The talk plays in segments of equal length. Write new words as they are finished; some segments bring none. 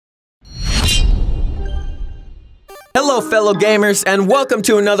Hello fellow gamers and welcome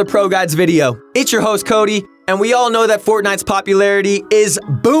to another ProGuides video. It's your host Cody, and we all know that Fortnite's popularity is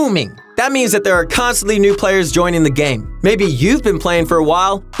booming. That means that there are constantly new players joining the game. Maybe you've been playing for a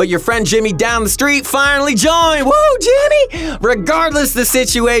while, but your friend Jimmy down the street finally joined. Woo, Jimmy! Regardless the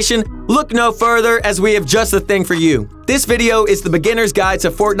situation, look no further as we have just the thing for you. This video is the beginner's guide to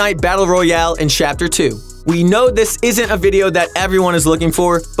Fortnite Battle Royale in Chapter 2. We know this isn't a video that everyone is looking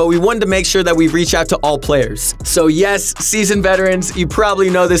for, but we wanted to make sure that we reach out to all players. So yes, seasoned veterans, you probably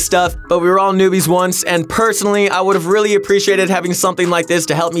know this stuff, but we were all newbies once, and personally, I would have really appreciated having something like this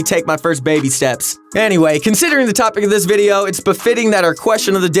to help me take my first baby steps. Anyway, considering the topic of this video, it's befitting that our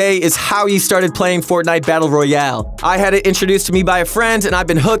question of the day is how you started playing Fortnite Battle Royale. I had it introduced to me by a friend, and I've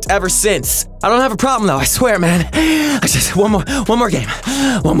been hooked ever since. I don't have a problem though, I swear, man. I just, one more game,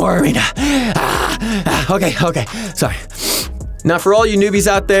 one more arena. Okay, sorry. Now for all you newbies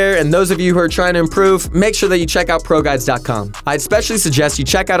out there and those of you who are trying to improve, make sure that you check out ProGuides.com. I'd especially suggest you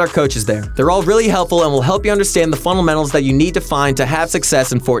check out our coaches there. They're all really helpful and will help you understand the fundamentals that you need to find to have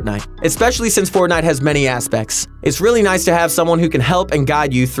success in Fortnite, especially since Fortnite has many aspects. It's really nice to have someone who can help and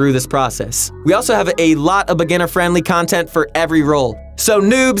guide you through this process. We also have a lot of beginner-friendly content for every role. So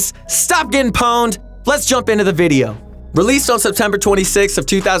noobs, stop getting pwned, let's jump into the video. Released on September 26th of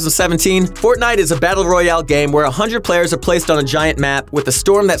 2017, Fortnite is a battle royale game where 100 players are placed on a giant map with a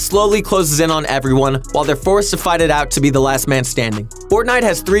storm that slowly closes in on everyone while they're forced to fight it out to be the last man standing. Fortnite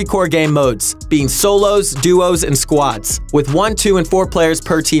has 3 core game modes, being solos, duos, and squads, with 1, 2, and 4 players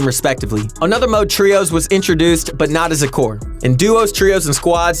per team respectively. Another mode, trios, was introduced, but not as a core. In duos, trios, and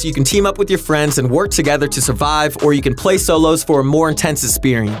squads, you can team up with your friends and work together to survive, or you can play solos for a more intense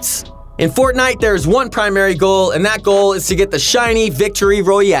experience. In Fortnite, there is one primary goal, and that goal is to get the shiny Victory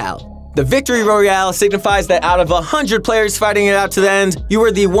Royale. The Victory Royale signifies that out of 100 players fighting it out to the end, you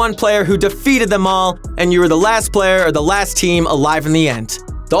were the one player who defeated them all, and you were the last player or the last team alive in the end.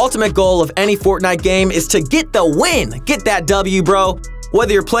 The ultimate goal of any Fortnite game is to get the win! Get that W, bro!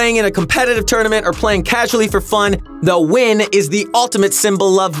 Whether you're playing in a competitive tournament or playing casually for fun, the win is the ultimate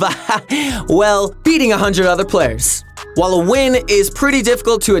symbol of, well, beating 100 other players. While a win is pretty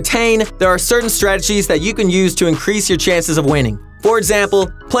difficult to attain, there are certain strategies that you can use to increase your chances of winning. For example,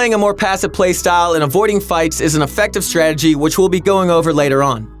 playing a more passive playstyle and avoiding fights is an effective strategy which we'll be going over later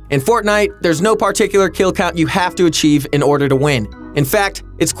on. In Fortnite, there's no particular kill count you have to achieve in order to win. In fact,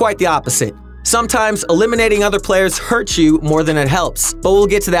 it's quite the opposite. Sometimes eliminating other players hurts you more than it helps, but we'll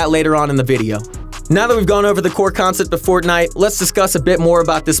get to that later on in the video. Now that we've gone over the core concept of Fortnite, let's discuss a bit more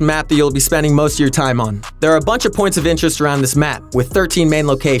about this map that you'll be spending most of your time on. There are a bunch of points of interest around this map, with 13 main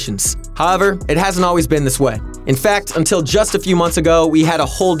locations. However, it hasn't always been this way. In fact, until just a few months ago, we had a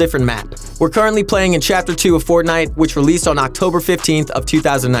whole different map. We're currently playing in Chapter 2 of Fortnite, which released on October 15th of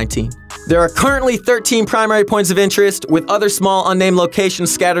 2019. There are currently 13 primary points of interest, with other small unnamed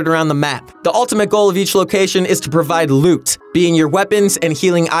locations scattered around the map. The ultimate goal of each location is to provide loot, being your weapons and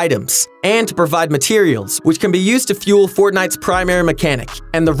healing items, and to provide materials, which can be used to fuel Fortnite's primary mechanic.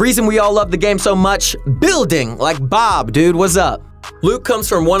 And the reason we all love the game so much, building, like Bob, dude, what's up? Loot comes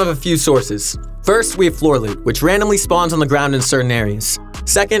from one of a few sources. First, we have floor loot, which randomly spawns on the ground in certain areas.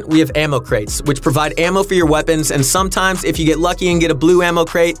 Second, we have ammo crates, which provide ammo for your weapons, and sometimes if you get lucky and get a blue ammo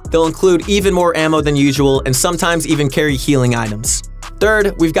crate, they'll include even more ammo than usual and sometimes even carry healing items.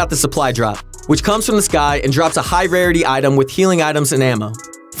 Third, we've got the supply drop, which comes from the sky and drops a high rarity item with healing items and ammo.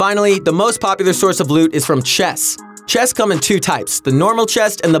 Finally, the most popular source of loot is from chests. Chests come in 2 types, the normal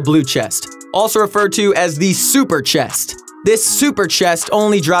chest and the blue chest, also referred to as the super chest. This super chest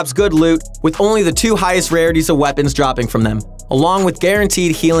only drops good loot, with only the 2 highest rarities of weapons dropping from them, along with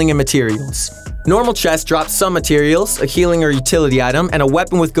guaranteed healing and materials. Normal chest drops some materials, a healing or utility item, and a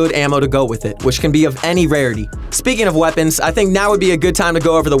weapon with good ammo to go with it, which can be of any rarity. Speaking of weapons, I think now would be a good time to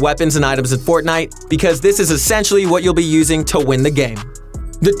go over the weapons and items in Fortnite, because this is essentially what you'll be using to win the game.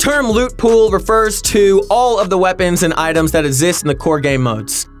 The term loot pool refers to all of the weapons and items that exist in the core game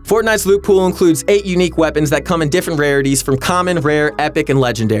modes. Fortnite's loot pool includes 8 unique weapons that come in different rarities from common, rare, epic, and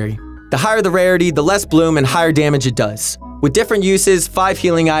legendary. The higher the rarity, the less bloom and higher damage it does. With different uses, 5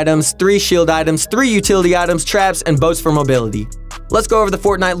 healing items, 3 shield items, 3 utility items, traps, and boats for mobility. Let's go over the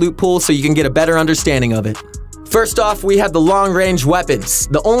Fortnite loot pool so you can get a better understanding of it. First off, we have the long-range weapons.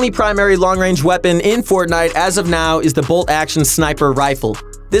 The only primary long-range weapon in Fortnite as of now is the bolt-action sniper rifle.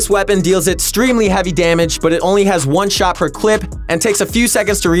 This weapon deals extremely heavy damage, but it only has 1 shot per clip and takes a few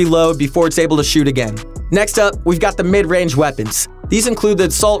seconds to reload before it's able to shoot again. Next up, we've got the mid-range weapons. These include the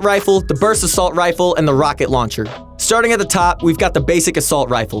assault rifle, the burst assault rifle, and the rocket launcher. Starting at the top, we've got the basic assault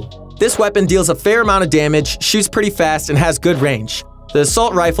rifle. This weapon deals a fair amount of damage, shoots pretty fast, and has good range. The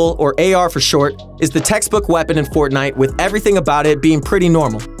assault rifle, or AR for short, is the textbook weapon in Fortnite, with everything about it being pretty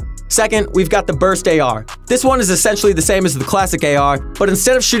normal. Second, we've got the burst AR. This one is essentially the same as the classic AR, but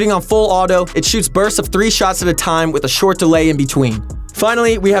instead of shooting on full auto, it shoots bursts of 3 shots at a time with a short delay in between.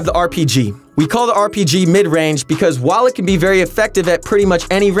 Finally, we have the RPG. We call the RPG mid-range because while it can be very effective at pretty much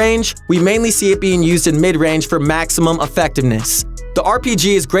any range, we mainly see it being used in mid-range for maximum effectiveness. The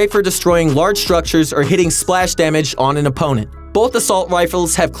RPG is great for destroying large structures or hitting splash damage on an opponent. Both assault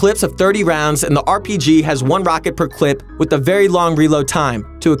rifles have clips of 30 rounds, and the RPG has 1 rocket per clip with a very long reload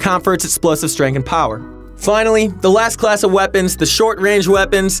time to account for its explosive strength and power. Finally, the last class of weapons, the short-range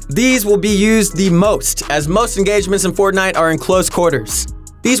weapons. These will be used the most, as most engagements in Fortnite are in close quarters.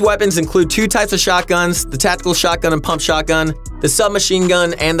 These weapons include 2 types of shotguns, the tactical shotgun and pump shotgun, the submachine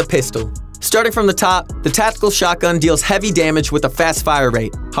gun, and the pistol. Starting from the top, the tactical shotgun deals heavy damage with a fast fire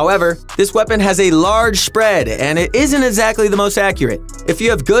rate. However, this weapon has a large spread, and it isn't exactly the most accurate. If you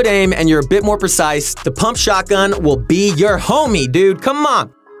have good aim and you're a bit more precise, the pump shotgun will be your homie, dude. Come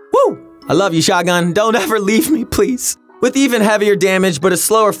on. Woo! I love you, shotgun. Don't ever leave me, please. With even heavier damage but a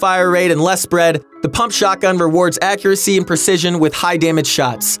slower fire rate and less spread, the pump shotgun rewards accuracy and precision with high damage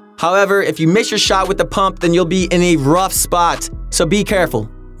shots. However, if you miss your shot with the pump, then you'll be in a rough spot, so be careful.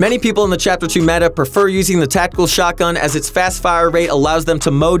 Many people in the Chapter 2 meta prefer using the tactical shotgun as its fast fire rate allows them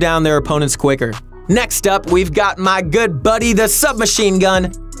to mow down their opponents quicker. Next up, we've got my good buddy, the submachine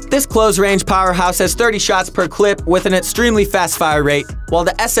gun. This close-range powerhouse has 30 shots per clip with an extremely fast fire rate. While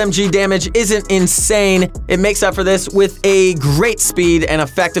the SMG damage isn't insane, it makes up for this with a great speed and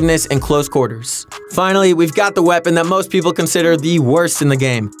effectiveness in close quarters. Finally, we've got the weapon that most people consider the worst in the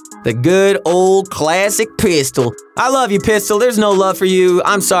game. The good old classic pistol. I love you, pistol. There's no love for you.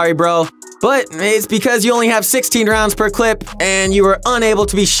 I'm sorry, bro. But it's because you only have 16 rounds per clip and you are unable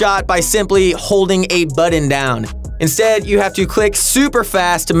to be shot by simply holding a button down. Instead, you have to click super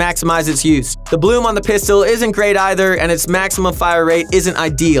fast to maximize its use. The bloom on the pistol isn't great either, and its maximum fire rate isn't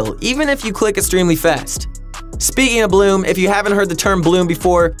ideal, even if you click extremely fast. Speaking of bloom, if you haven't heard the term bloom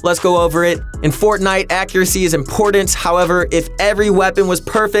before, let's go over it. In Fortnite, accuracy is important. However, if every weapon was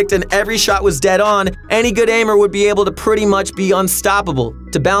perfect and every shot was dead on, any good aimer would be able to pretty much be unstoppable.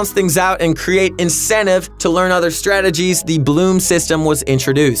 To balance things out and create incentive to learn other strategies, the bloom system was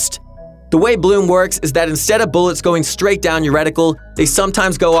introduced. The way bloom works is that instead of bullets going straight down your reticle, they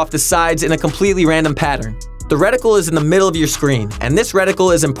sometimes go off the sides in a completely random pattern. The reticle is in the middle of your screen, and this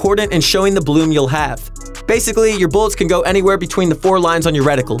reticle is important in showing the bloom you'll have. Basically, your bullets can go anywhere between the 4 lines on your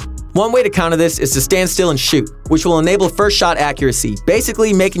reticle. One way to counter this is to stand still and shoot, which will enable first shot accuracy,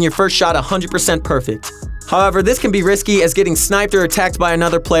 basically making your first shot 100% perfect. However, this can be risky as getting sniped or attacked by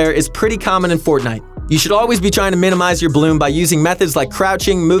another player is pretty common in Fortnite. You should always be trying to minimize your bloom by using methods like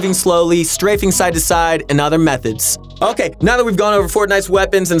crouching, moving slowly, strafing side to side, and other methods. Okay, now that we've gone over Fortnite's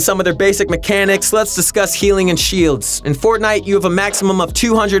weapons and some of their basic mechanics, let's discuss healing and shields. In Fortnite, you have a maximum of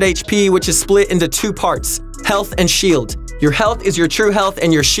 200 HP, which is split into 2 parts, health and shield. Your health is your true health,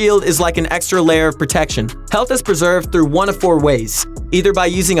 and your shield is like an extra layer of protection. Health is preserved through one of 4 ways, either by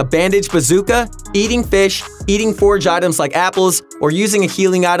using a bandage bazooka, eating fish, eating forage items like apples, or using a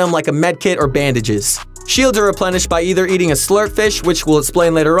healing item like a medkit or bandages. Shields are replenished by either eating a slurp fish, which we'll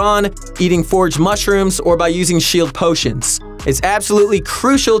explain later on, eating foraged mushrooms, or by using shield potions. It's absolutely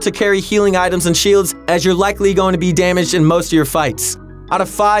crucial to carry healing items and shields, as you're likely going to be damaged in most of your fights. Out of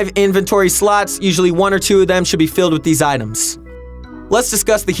 5 inventory slots, usually 1 or 2 of them should be filled with these items. Let's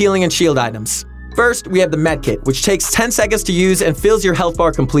discuss the healing and shield items. First, we have the medkit, which takes 10 seconds to use and fills your health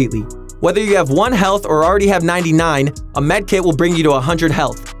bar completely. Whether you have 1 health or already have 99, a medkit will bring you to 100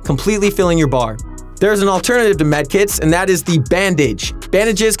 health, completely filling your bar. There's an alternative to medkits, and that is the bandage.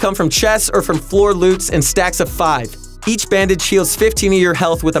 Bandages come from chests or from floor loots in stacks of 5. Each bandage heals 15 of your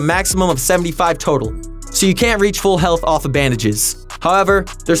health with a maximum of 75 total, so you can't reach full health off of bandages. However,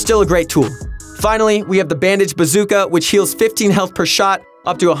 they're still a great tool. Finally, we have the bandage bazooka, which heals 15 health per shot,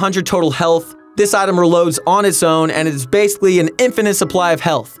 up to 100 total health. This item reloads on its own, and it is basically an infinite supply of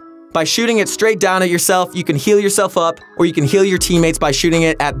health. By shooting it straight down at yourself, you can heal yourself up, or you can heal your teammates by shooting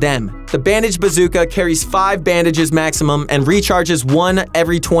it at them. The bandage bazooka carries 5 bandages maximum and recharges 1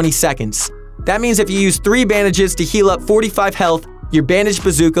 every 20 seconds. That means if you use 3 bandages to heal up 45 health, your bandage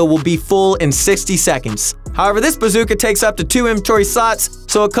bazooka will be full in 60 seconds. However, this bazooka takes up to 2 inventory slots,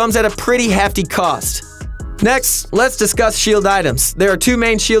 so it comes at a pretty hefty cost. Next, let's discuss shield items. There are 2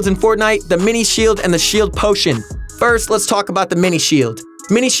 main shields in Fortnite, the mini shield and the shield potion. First, let's talk about the mini shield.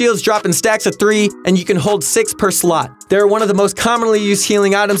 Mini shields drop in stacks of 3, and you can hold 6 per slot. They're one of the most commonly used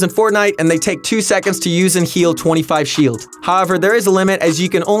healing items in Fortnite, and they take 2 seconds to use and heal 25 shield. However, there is a limit, as you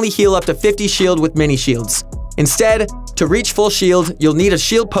can only heal up to 50 shield with mini shields. Instead, To reach full shield, you'll need a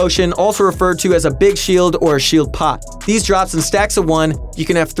shield potion, also referred to as a big shield or a shield pot. These drops in stacks of 1, you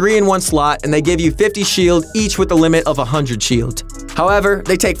can have 3 in one slot, and they give you 50 shield, each with a limit of 100 shield. However,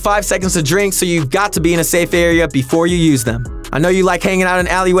 they take 5 seconds to drink, so you've got to be in a safe area before you use them. I know you like hanging out in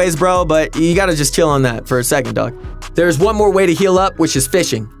alleyways, bro, but you gotta just chill on that for a second, dog. There's one more way to heal up, which is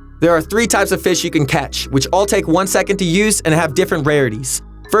fishing. There are 3 types of fish you can catch, which all take 1 second to use and have different rarities.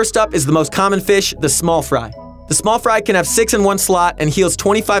 First up is the most common fish, the small fry. The small fry can have 6 in one slot and heals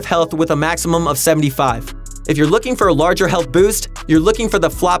 25 health with a maximum of 75. If you're looking for a larger health boost, you're looking for the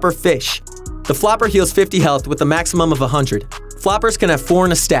flopper fish. The flopper heals 50 health with a maximum of 100. Floppers can have 4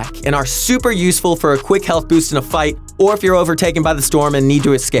 in a stack and are super useful for a quick health boost in a fight or if you're overtaken by the storm and need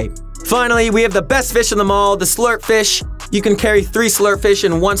to escape. Finally, we have the best fish of them all, the slurp fish. You can carry 3 slurp fish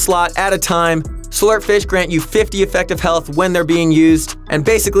in one slot at a time. Slurp fish grant you 50 effective health when they're being used, and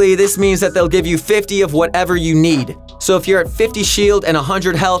basically this means that they'll give you 50 of whatever you need. So if you're at 50 shield and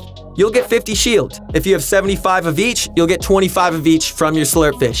 100 health, you'll get 50 shield. If you have 75 of each, you'll get 25 of each from your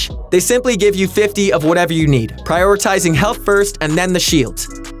slurp fish. They simply give you 50 of whatever you need, prioritizing health first and then the shields.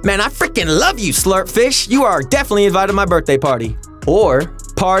 Man, I freaking love you, slurp fish. You are definitely invited to my birthday party. Or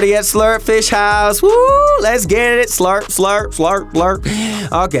party at Slurp Fish House. Woo! Let's get it. Slurp, slurp, slurp,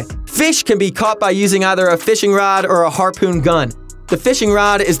 slurp. Okay. Fish can be caught by using either a fishing rod or a harpoon gun. The fishing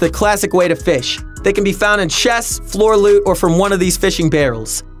rod is the classic way to fish. They can be found in chests, floor loot, or from one of these fishing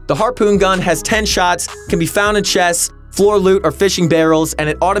barrels. The harpoon gun has 10 shots, can be found in chests, floor loot, or fishing barrels, and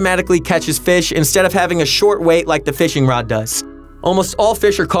it automatically catches fish instead of having a short wait like the fishing rod does. Almost all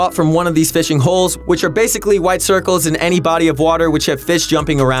fish are caught from one of these fishing holes, which are basically white circles in any body of water which have fish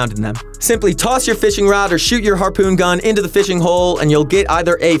jumping around in them. Simply toss your fishing rod or shoot your harpoon gun into the fishing hole and you'll get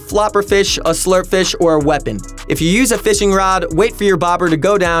either a flopper fish, a slurp fish, or a weapon. If you use a fishing rod, wait for your bobber to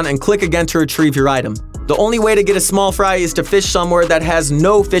go down and click again to retrieve your item. The only way to get a small fry is to fish somewhere that has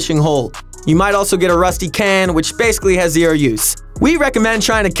no fishing hole. You might also get a rusty can, which basically has 0 use. We recommend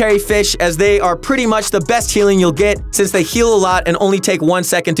trying to carry fish as they are pretty much the best healing you'll get since they heal a lot and only take 1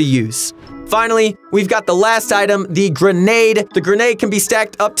 second to use. Finally, we've got the last item, the grenade. The grenade can be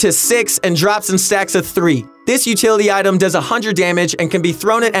stacked up to 6 and drops in stacks of 3. This utility item does 100 damage and can be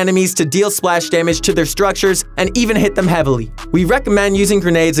thrown at enemies to deal splash damage to their structures and even hit them heavily. We recommend using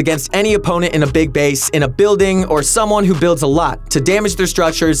grenades against any opponent in a big base, in a building, or someone who builds a lot to damage their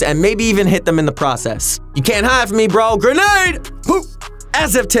structures and maybe even hit them in the process. You can't hide from me, bro. Grenade! Boop!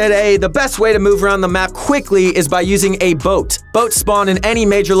 As of today, the best way to move around the map quickly is by using a boat. Boats spawn in any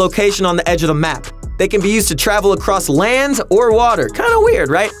major location on the edge of the map. They can be used to travel across land or water. Kinda weird,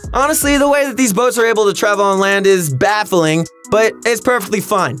 right? Honestly, the way that these boats are able to travel on land is baffling, but it's perfectly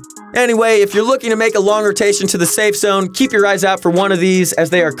fine. Anyway, if you're looking to make a long rotation to the safe zone, keep your eyes out for one of these as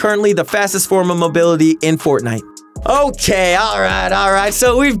they are currently the fastest form of mobility in Fortnite. Okay, alright,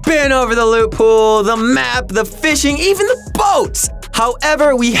 so we've been over the loot pool, the map, the fishing, even the boats!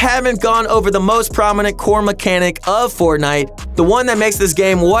 However, we haven't gone over the most prominent core mechanic of Fortnite, the one that makes this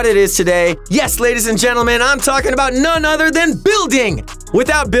game what it is today. Yes, ladies and gentlemen, I'm talking about none other than building!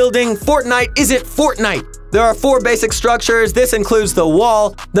 Without building, Fortnite isn't Fortnite. There are 4 basic structures. This includes the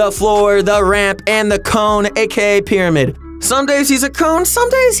wall, the floor, the ramp, and the cone, aka pyramid. Some days he's a cone, some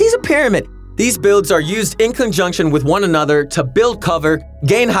days he's a pyramid. These builds are used in conjunction with one another to build cover,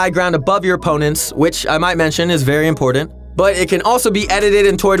 gain high ground above your opponents, which I might mention is very important. But it can also be edited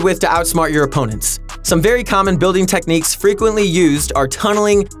and toyed with to outsmart your opponents. Some very common building techniques frequently used are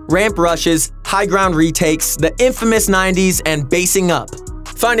tunneling, ramp rushes, high ground retakes, the infamous 90s, and basing up.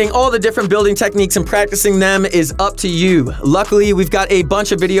 Finding all the different building techniques and practicing them is up to you. Luckily, we've got a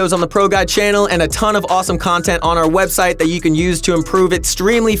bunch of videos on the ProGuide channel and a ton of awesome content on our website that you can use to improve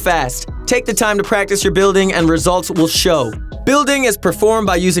extremely fast. Take the time to practice your building and results will show. Building is performed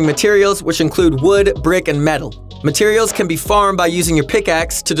by using materials which include wood, brick, and metal. Materials can be farmed by using your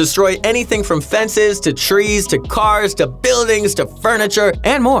pickaxe to destroy anything from fences to trees to cars to buildings to furniture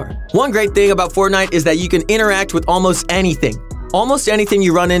and more. One great thing about Fortnite is that you can interact with almost anything. Almost anything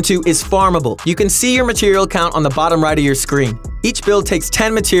you run into is farmable. You can see your material count on the bottom right of your screen. Each build takes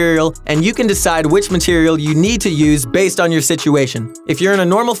 10 material, and you can decide which material you need to use based on your situation. If you're in a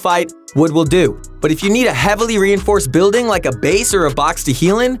normal fight, wood will do. But if you need a heavily reinforced building like a base or a box to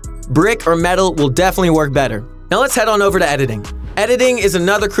heal in, brick or metal will definitely work better. Now let's head on over to editing. Editing is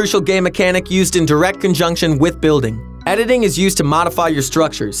another crucial game mechanic used in direct conjunction with building. Editing is used to modify your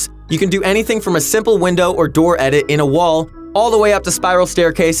structures. You can do anything from a simple window or door edit in a wall, all the way up to spiral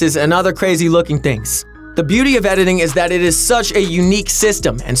staircases and other crazy looking things. The beauty of editing is that it is such a unique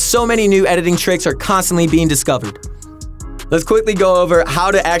system, and so many new editing tricks are constantly being discovered. Let's quickly go over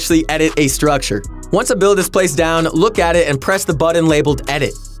how to actually edit a structure. Once a build is placed down, look at it and press the button labeled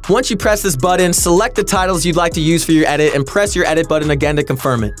Edit. Once you press this button, select the titles you'd like to use for your edit and press your edit button again to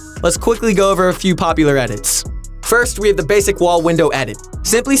confirm it. Let's quickly go over a few popular edits. First, we have the basic wall window edit.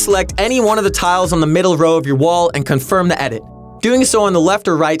 Simply select any one of the tiles on the middle row of your wall and confirm the edit. Doing so on the left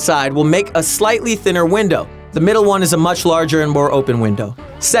or right side will make a slightly thinner window. The middle one is a much larger and more open window.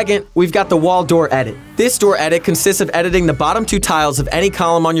 Second, we've got the wall door edit. This door edit consists of editing the bottom 2 tiles of any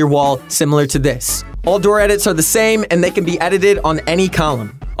column on your wall, similar to this. All door edits are the same and they can be edited on any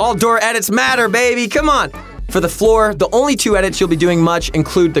column. All door edits matter, baby, come on! For the floor, the only 2 edits you'll be doing much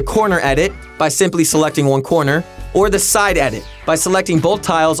include the corner edit, by simply selecting one corner, or the side edit, by selecting both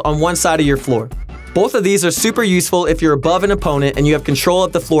tiles on one side of your floor. Both of these are super useful if you're above an opponent and you have control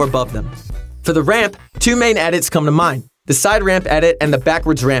of the floor above them. For the ramp, 2 main edits come to mind, the side ramp edit and the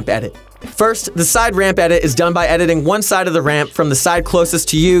backwards ramp edit. First, the side ramp edit is done by editing one side of the ramp from the side closest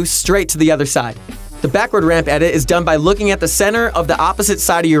to you straight to the other side. The backward ramp edit is done by looking at the center of the opposite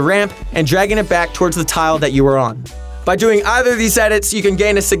side of your ramp and dragging it back towards the tile that you were on. By doing either of these edits, you can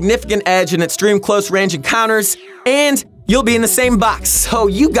gain a significant edge in extreme close range encounters, and you'll be in the same box. So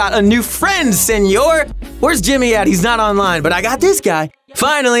you got a new friend, senor! Where's Jimmy at? He's not online, but I got this guy.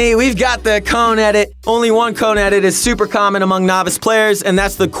 Finally, we've got the cone edit. Only one cone edit is super common among novice players, and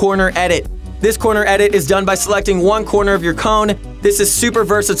that's the corner edit. This corner edit is done by selecting one corner of your cone. This is super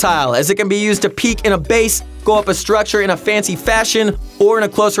versatile, as it can be used to peek in a base, go up a structure in a fancy fashion, or in a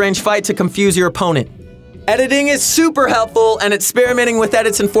close range fight to confuse your opponent. Editing is super helpful, and experimenting with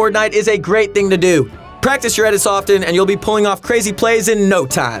edits in Fortnite is a great thing to do. Practice your edits often, and you'll be pulling off crazy plays in no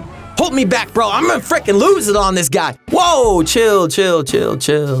time. Hold me back, bro. I'm gonna frickin' lose it on this guy. Whoa, chill, chill, chill,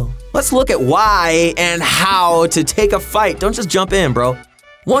 chill. Let's look at why and how to take a fight. Don't just jump in, bro.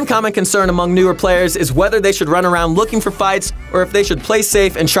 One common concern among newer players is whether they should run around looking for fights or if they should play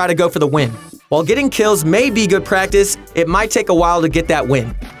safe and try to go for the win. While getting kills may be good practice, it might take a while to get that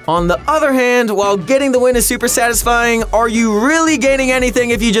win. On the other hand, while getting the win is super satisfying, are you really gaining anything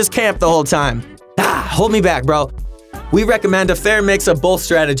if you just camp the whole time? Hold me back, bro. We recommend a fair mix of both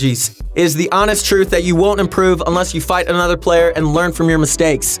strategies. It is the honest truth that you won't improve unless you fight another player and learn from your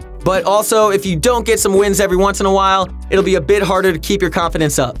mistakes. But also, if you don't get some wins every once in a while, it'll be a bit harder to keep your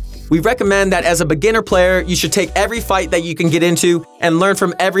confidence up. We recommend that as a beginner player, you should take every fight that you can get into and learn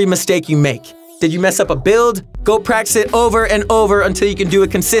from every mistake you make. Did you mess up a build? Go practice it over and over until you can do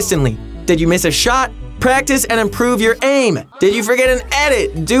it consistently. Did you miss a shot? Practice and improve your aim. Did you forget an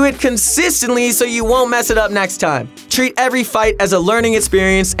edit? Do it consistently so you won't mess it up next time. Treat every fight as a learning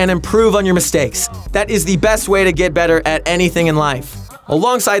experience and improve on your mistakes. That is the best way to get better at anything in life.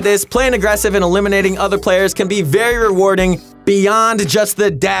 Alongside this, playing aggressive and eliminating other players can be very rewarding beyond just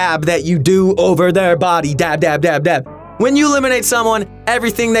the dab that you do over their body. Dab, dab, dab, dab. When you eliminate someone,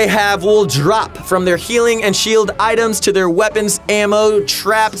 everything they have will drop, from their healing and shield items to their weapons, ammo,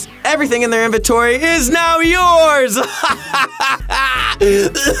 traps. Everything in their inventory is now yours!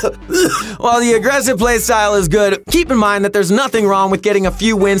 While the aggressive playstyle is good, keep in mind that there's nothing wrong with getting a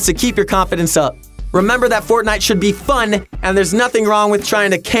few wins to keep your confidence up. Remember that Fortnite should be fun, and there's nothing wrong with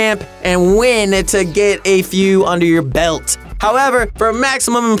trying to camp and win to get a few under your belt. However, for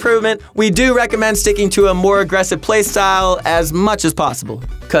maximum improvement, we do recommend sticking to a more aggressive playstyle as much as possible.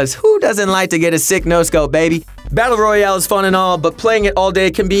 Cause who doesn't like to get a sick no-scope, baby? Battle Royale is fun and all, but playing it all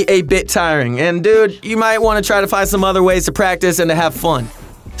day can be a bit tiring. And dude, you might want to try to find some other ways to practice and to have fun.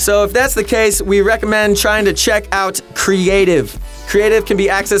 So if that's the case, we recommend trying to check out Creative. Creative can be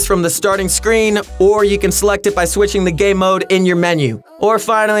accessed from the starting screen, or you can select it by switching the game mode in your menu. Or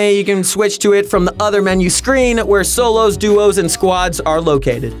finally, you can switch to it from the other menu screen where solos, duos, and squads are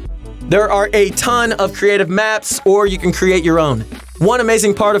located. There are a ton of creative maps, or you can create your own. One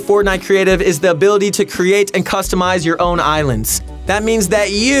amazing part of Fortnite Creative is the ability to create and customize your own islands. That means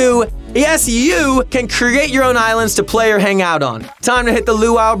that you, yes you, can create your own islands to play or hang out on. Time to hit the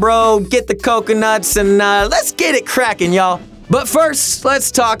luau, bro, get the coconuts, and let's get it cracking, y'all. But first, let's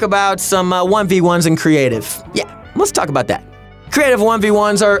talk about some 1v1s in Creative. Yeah, let's talk about that. Creative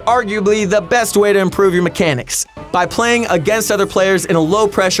 1v1s are arguably the best way to improve your mechanics. By playing against other players in a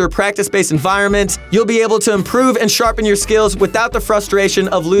low-pressure, practice-based environment, you'll be able to improve and sharpen your skills without the frustration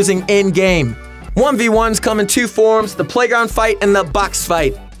of losing in-game. 1v1s come in 2 forms, the playground fight and the box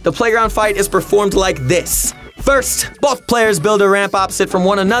fight. The playground fight is performed like this. First, both players build a ramp opposite from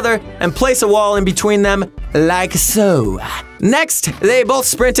one another and place a wall in between them, like so. Next, they both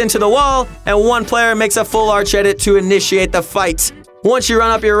sprint into the wall, and one player makes a full arch edit to initiate the fight. Once you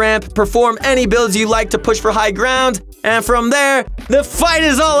run up your ramp, perform any builds you like to push for high ground, and from there, the fight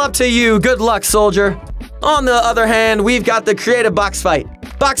is all up to you. Good luck, soldier. On the other hand, we've got the creative box fight.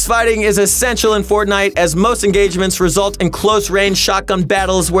 Box fighting is essential in Fortnite as most engagements result in close-range shotgun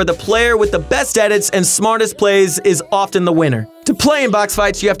battles where the player with the best edits and smartest plays is often the winner. To play in box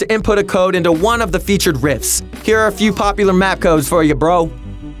fights, you have to input a code into one of the featured rifts. Here are a few popular map codes for you, bro.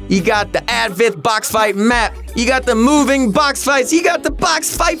 You got the Advith box fight map. You got the moving box fights. You got the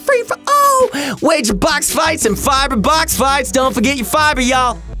box fight free for wage box fights and fiber box fights. Don't forget your fiber,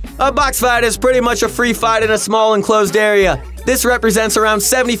 y'all. A box fight is pretty much a free fight in a small enclosed area. This represents around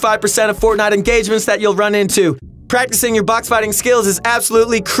 75% of Fortnite engagements that you'll run into. Practicing your box fighting skills is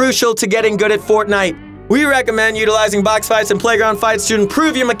absolutely crucial to getting good at Fortnite. We recommend utilizing box fights and playground fights to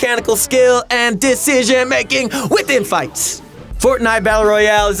improve your mechanical skill and decision making within fights. Fortnite Battle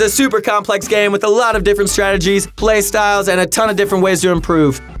Royale is a super complex game with a lot of different strategies, play styles, and a ton of different ways to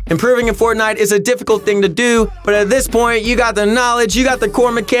improve. Improving in Fortnite is a difficult thing to do, but at this point, you got the knowledge, you got the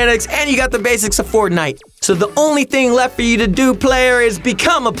core mechanics, and you got the basics of Fortnite. So the only thing left for you to do, player, is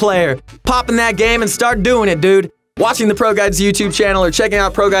become a player. Pop in that game and start doing it, dude. Watching the ProGuides YouTube channel or checking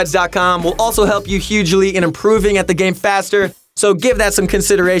out ProGuides.com will also help you hugely in improving at the game faster, so give that some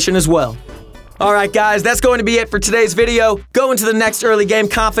consideration as well. Alright guys, that's going to be it for today's video. Go into the next early game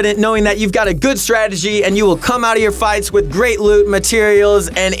confident knowing that you've got a good strategy and you will come out of your fights with great loot, materials,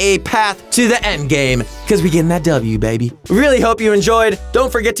 and a path to the end game. Because we getting that W, baby. Really hope you enjoyed.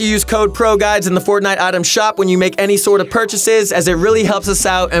 Don't forget to use code ProGuides in the Fortnite item shop when you make any sort of purchases, as it really helps us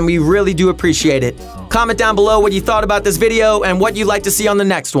out and we really do appreciate it. Comment down below what you thought about this video and what you'd like to see on the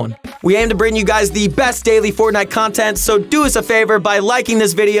next one. We aim to bring you guys the best daily Fortnite content, so do us a favor by liking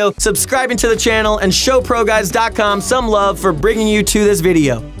this video, subscribing to the channel, and show ProGuides.com some love for bringing you to this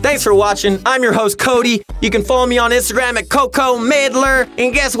video. Thanks for watching. I'm your host, Cody. You can follow me on Instagram at CocoMidler.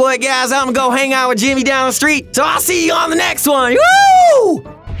 And guess what, guys? I'm gonna go hang out with Jimmy down the street, so I'll see you on the next one.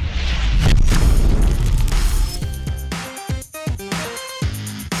 Woo!